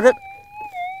a target.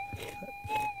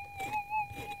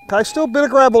 Okay, still a bit of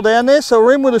gravel down there, so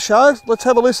we're in with a show. Let's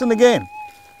have a listen again.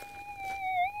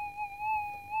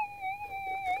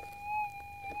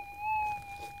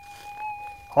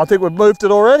 I think we've moved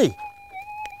it already.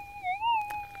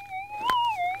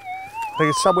 I think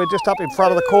it's somewhere just up in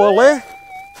front of the coil there.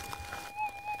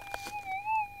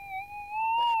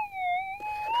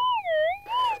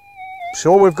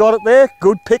 Sure, we've got it there.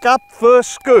 Good pick up,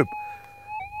 first scoop.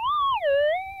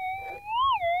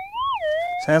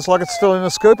 Sounds like it's still in the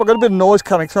scoop. I've got a bit of noise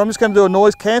coming through. I'm just going to do a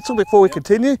noise cancel before we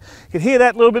continue. You can hear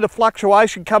that little bit of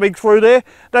fluctuation coming through there.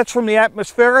 That's from the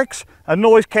atmospherics. A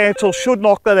noise cancel should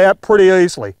knock that out pretty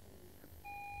easily.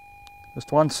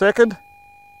 Just 1 second.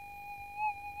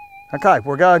 Okay,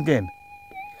 we're going again.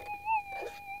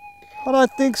 I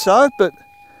don't think so, but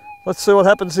let's see what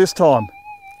happens this time.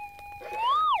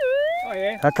 Oh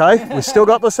yeah. Okay, we've still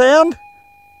got the sound.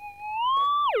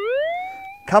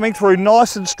 Coming through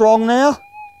nice and strong now.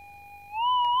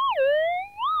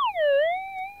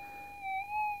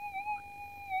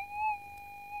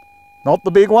 Not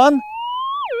the big one.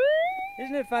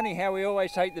 Isn't it funny how we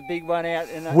always take the big one out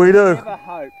and We do. never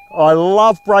hope? I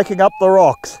love breaking up the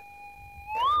rocks.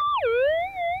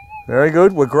 Very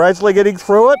good, we're gradually getting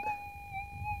through it.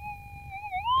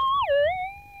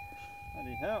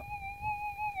 Bloody hell.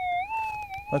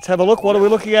 Let's have a look, what are we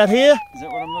looking at here? Is that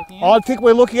what I'm looking at? I think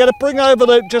we're looking at it. Bring over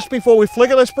the, just before we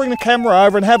flick it, let's bring the camera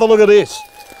over and have a look at this.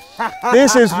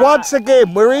 This is once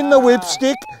again, we're in the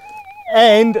whipstick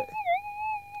and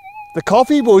the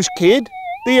coffee bush kid,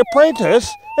 the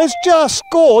apprentice, has just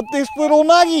scored this little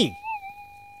nuggie.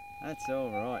 That's all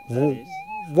right, that is.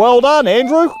 Well done,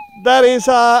 Andrew. That is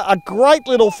a great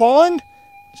little find.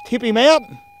 Let's tip him out.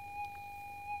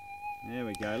 There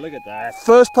we go, look at that.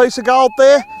 First piece of gold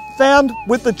there, found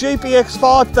with the GPX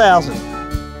 5000.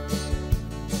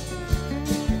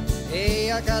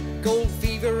 Hey, I got gold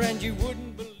fever and you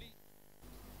wouldn't believe.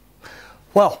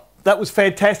 Well, that was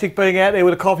fantastic being out there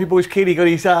with a coffee bush kid. He got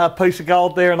his piece of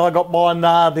gold there and I got mine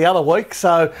the other week.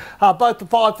 So both the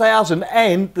 5000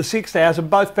 and the 6000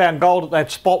 both found gold at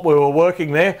that spot where we were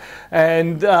working there.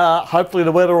 And hopefully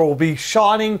the weather will be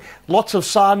shining, lots of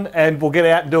sun, and we'll get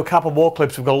out and do a couple more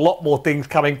clips. We've got a lot more things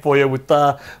coming for you with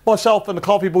myself and the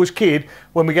coffee bush kid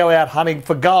when we go out hunting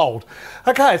for gold.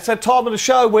 Okay, it's that time of the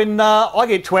show when I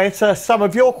get to answer some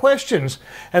of your questions.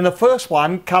 And the first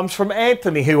one comes from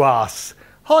Anthony, who asks,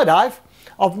 "Hi Dave,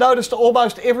 I've noticed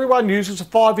almost everyone uses a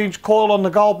 5-inch coil on the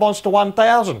Gold Monster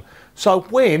 1000. So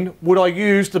when would I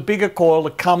use the bigger coil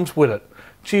that comes with it?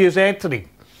 Cheers, Anthony."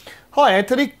 Hi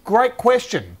Anthony, great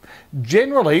question.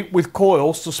 Generally with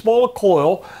coils, the smaller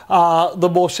coil, the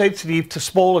more sensitive to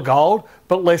smaller gold,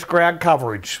 but less ground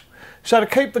coverage. So to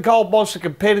keep the Gold Monster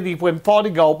competitive when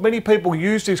finding gold, many people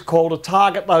use this coil to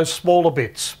target those smaller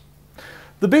bits.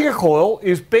 The bigger coil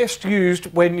is best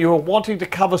used when you're wanting to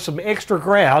cover some extra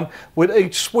ground with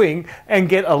each swing and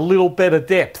get a little better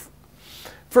depth.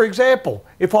 For example,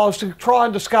 if I was to try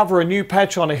and discover a new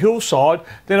patch on a hillside,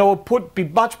 then I would be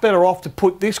much better off to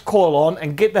put this coil on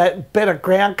and get that better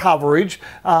ground coverage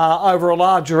over a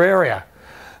larger area.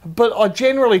 But I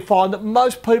generally find that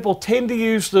most people tend to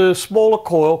use the smaller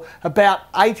coil about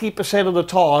 80% of the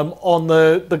time on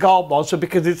the Gold Monster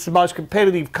because it's the most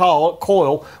competitive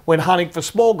coil when hunting for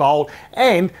small gold,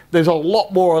 and there's a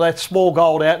lot more of that small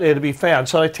gold out there to be found,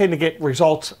 so they tend to get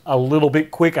results a little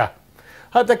bit quicker.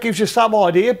 Hope that gives you some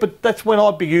idea, but that's when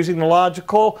I'd be using the larger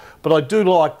coil, but I do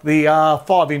like the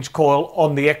 5-inch coil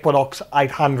on the Equinox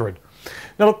 800.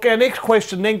 Now look, our next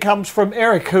question then comes from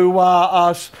Eric, who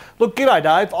asks, "Look, g'day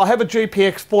Dave, I have a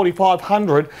GPX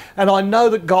 4500 and I know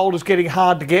that gold is getting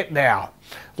hard to get now.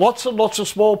 Lots and lots of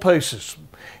small pieces.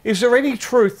 Is there any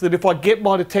truth that if I get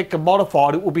my detector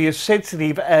modified, it will be as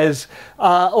sensitive as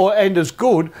and as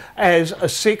good as a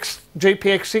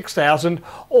GPX 6000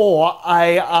 or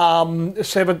a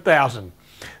 7000?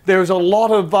 There is a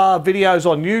lot of videos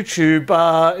on YouTube,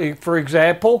 for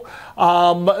example,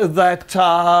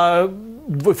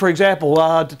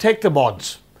 detector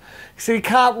mods. So you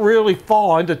can't really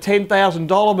find a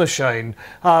 $10,000 machine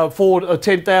for a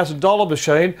 $10,000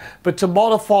 machine, but to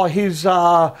modify his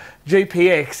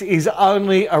GPX is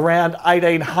only around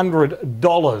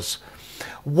 $1,800.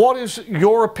 What is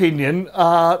your opinion?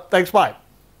 Thanks, mate.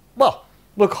 Well,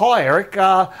 look, hi Eric.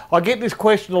 I get this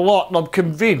question a lot and I'm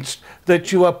convinced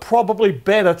that you are probably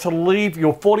better to leave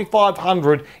your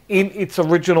 4500 in its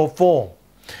original form.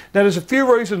 Now there's a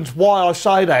few reasons why I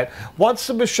say that. Once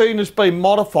the machine has been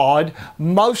modified,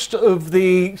 most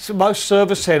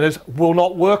service centres will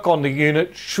not work on the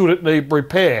unit should it need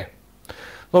repair.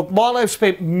 Look, Minelab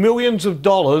spent millions of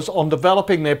dollars on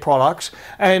developing their products,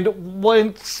 and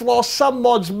while some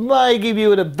mods may give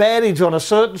you an advantage on a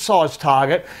certain size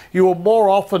target, you will more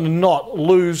often than not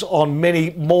lose on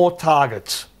many more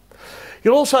targets.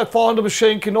 You'll also find the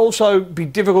machine can also be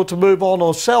difficult to move on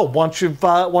or sell once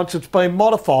it's been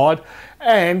modified,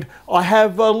 and I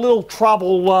have a little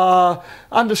trouble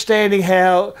understanding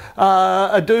how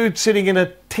a dude sitting in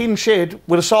a tin shed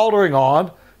with a soldering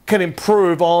iron can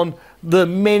improve on the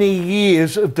many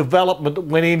years of development that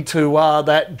went into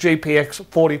that GPX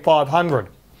 4500.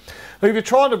 If you're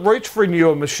trying to reach for a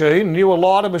newer machine, newer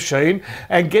lighter machine,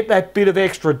 and get that bit of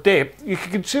extra depth, you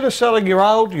can consider selling your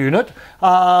old unit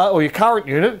or your current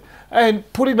unit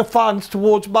and putting the funds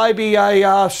towards maybe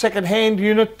a second-hand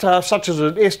unit such as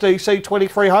an SDC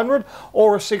 2300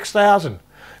 or a 6000.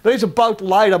 These are both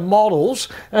later models,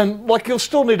 and like you'll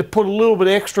still need to put a little bit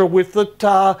extra with it,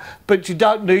 but you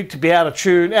don't need to be out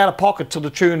of pocket to the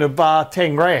tune of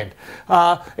 10 grand.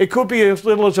 It could be as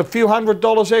little as a few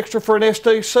 $100s extra for an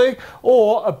SDC,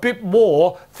 or a bit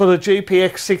more for the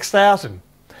GPX 6000.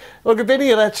 Look, if any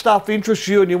of that stuff interests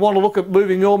you and you want to look at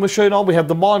moving your machine on, we have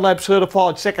the Minelab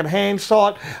certified second-hand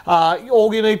site.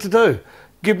 All you need to do,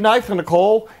 give Nathan a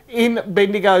call in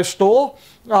Bendigo's store,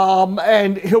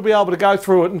 and he'll be able to go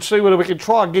through it and see whether we can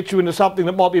try and get you into something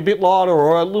that might be a bit lighter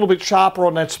or a little bit sharper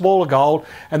on that smaller gold,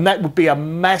 and that would be a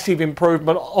massive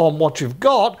improvement on what you've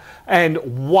got and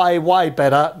way, way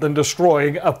better than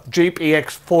destroying a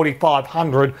GPX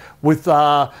 4500 with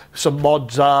some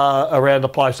mods around the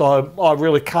place. I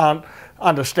really can't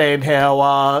understand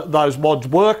how those mods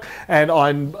work, and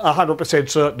I'm 100%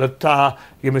 certain that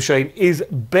your machine is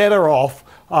better off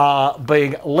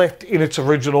being left in its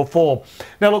original form.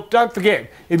 Now look, don't forget,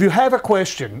 if you have a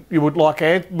question you would like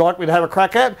me to have a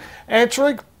crack at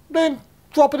answering, then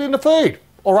drop it in the feed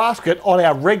or ask it on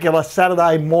our regular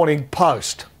Saturday morning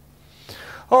post.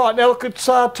 Alright, now look, it's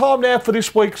time now for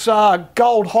this week's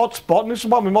Gold Hotspot, and this is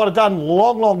one we might have done a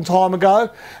long, long time ago,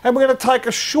 and we're going to take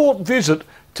a short visit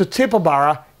to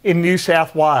Tibooburra in New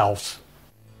South Wales.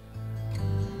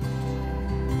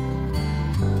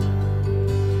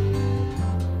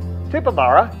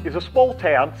 Tibooburra is a small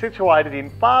town situated in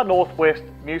far northwest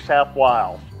New South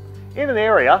Wales, in an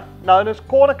area known as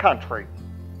Corner Country.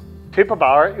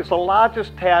 Tibooburra is the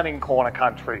largest town in Corner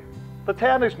Country. The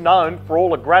town is known for all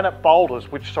the granite boulders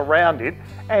which surround it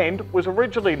and was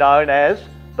originally known as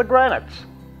the Granites.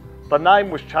 The name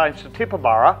was changed to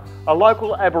Tibooburra, a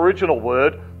local Aboriginal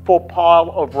word for pile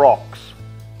of rocks.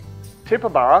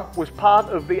 Tibooburra was part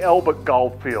of the Albert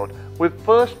goldfield, with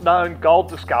first known gold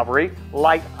discovery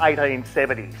late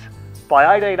 1870s. By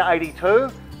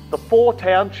 1882, the four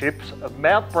townships of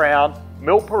Mount Brown,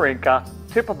 Milparinka,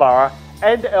 Tibooburra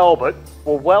and Albert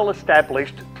were well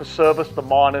established to service the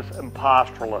miners and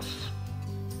pastoralists.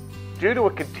 Due to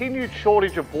a continued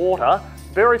shortage of water,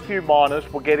 very few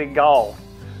miners were getting gold.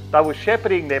 They were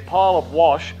shepherding their pile of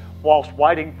wash whilst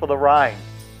waiting for the rain.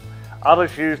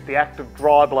 Others used the act of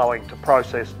dry blowing to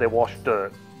process their wash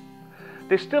dirt.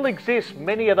 There still exist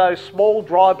many of those small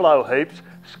dry blow heaps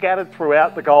scattered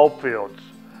throughout the goldfields.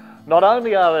 Not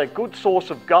only are they a good source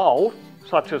of gold,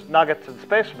 such as nuggets and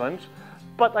specimens,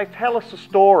 but they tell us the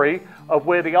story of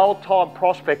where the old-time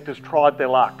prospectors tried their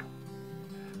luck.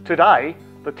 Today,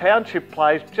 the township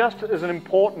plays just as an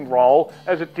important role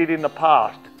as it did in the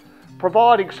past,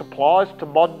 providing supplies to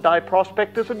modern-day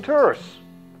prospectors and tourists.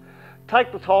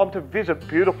 Take the time to visit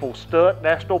beautiful Sturt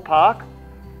National Park,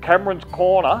 Cameron's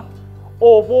Corner,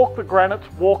 or walk the Granites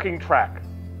walking track.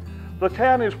 The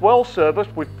town is well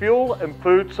serviced with fuel and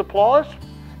food supplies.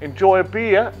 Enjoy a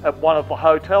beer at one of the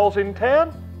hotels in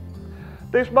town.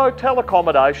 There's motel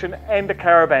accommodation and a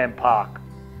caravan park.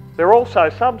 There are also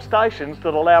some stations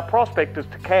that allow prospectors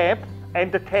to camp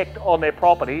and detect on their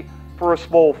property for a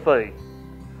small fee.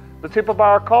 The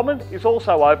Tibooburra Common is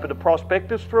also open to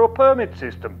prospectors through a permit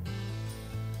system.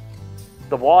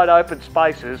 The wide open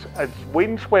spaces and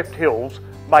windswept hills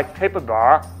make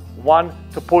Tibooburra one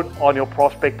to put on your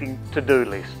prospecting to-do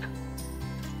list.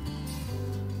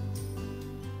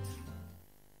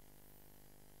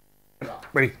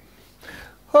 Ready?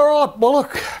 Alright, well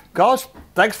look, guys,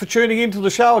 thanks for tuning into the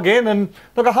show again, and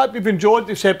look, I hope you've enjoyed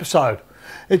this episode.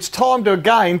 it's time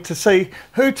to see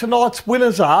who tonight's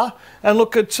winners are. And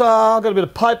look, it's I've got a bit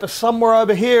of paper somewhere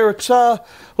over here. It's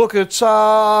look, it's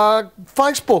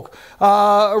Facebook.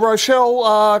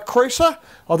 Rochelle Creaser.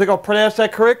 I think I pronounced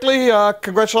that correctly.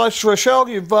 Congratulations, Rochelle.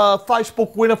 You've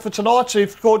Facebook winner for tonight. So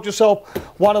you've scored yourself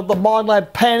one of the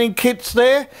Minelab panning kits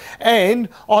there. And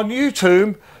on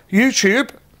YouTube,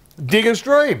 Digger's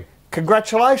Dream.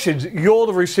 Congratulations, you're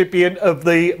the recipient of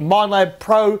the Minelab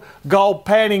Pro Gold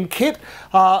Panning Kit.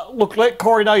 Look, let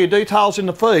Corey know your details in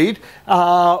the feed.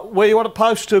 Where you want to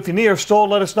post to, if you're near a store,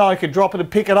 let us know. You can drop it and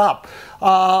pick it up.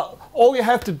 All you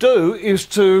have to do is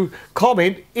to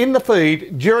comment in the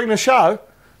feed during the show.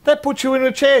 That puts you in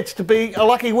a chance to be a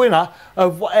lucky winner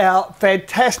of our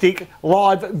fantastic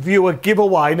live viewer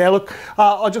giveaway. Now look,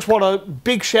 I just want a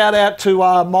big shout out to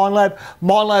Minelab.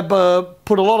 Minelab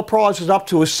put a lot of prizes up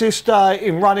to assist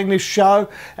in running this show,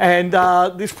 and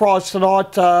this prize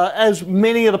tonight, as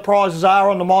many of the prizes are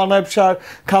on the Minelab show,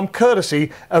 come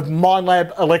courtesy of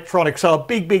Minelab Electronics. So a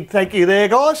big thank you there,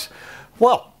 guys.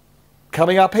 Well,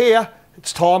 coming up here,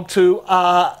 it's time to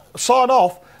sign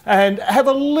off and have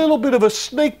a little bit of a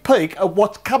sneak peek of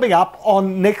what's coming up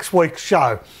on next week's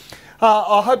show.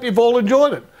 I hope you've all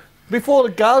enjoyed it. Before we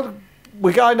go,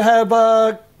 we're going to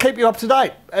have keep you up to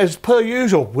date, as per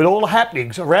usual, with all the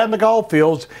happenings around the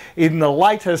goldfields in the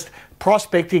latest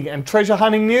prospecting and treasure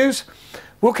hunting news.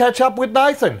 We'll catch up with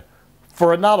Nathan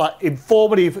for another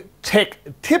informative tech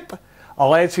tip.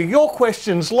 I'll answer your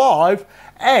questions live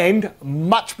and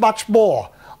much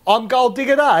more. I'm Gold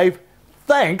Digger Dave.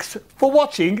 Thanks for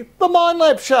watching the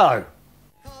Minelab Show.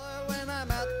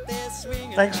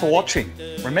 Thanks for watching.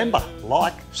 Remember,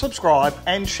 like, subscribe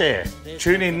and share.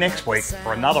 Tune in next week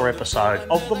for another episode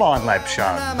of the Minelab Show.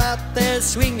 I'm out there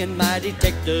swinging my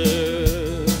detector.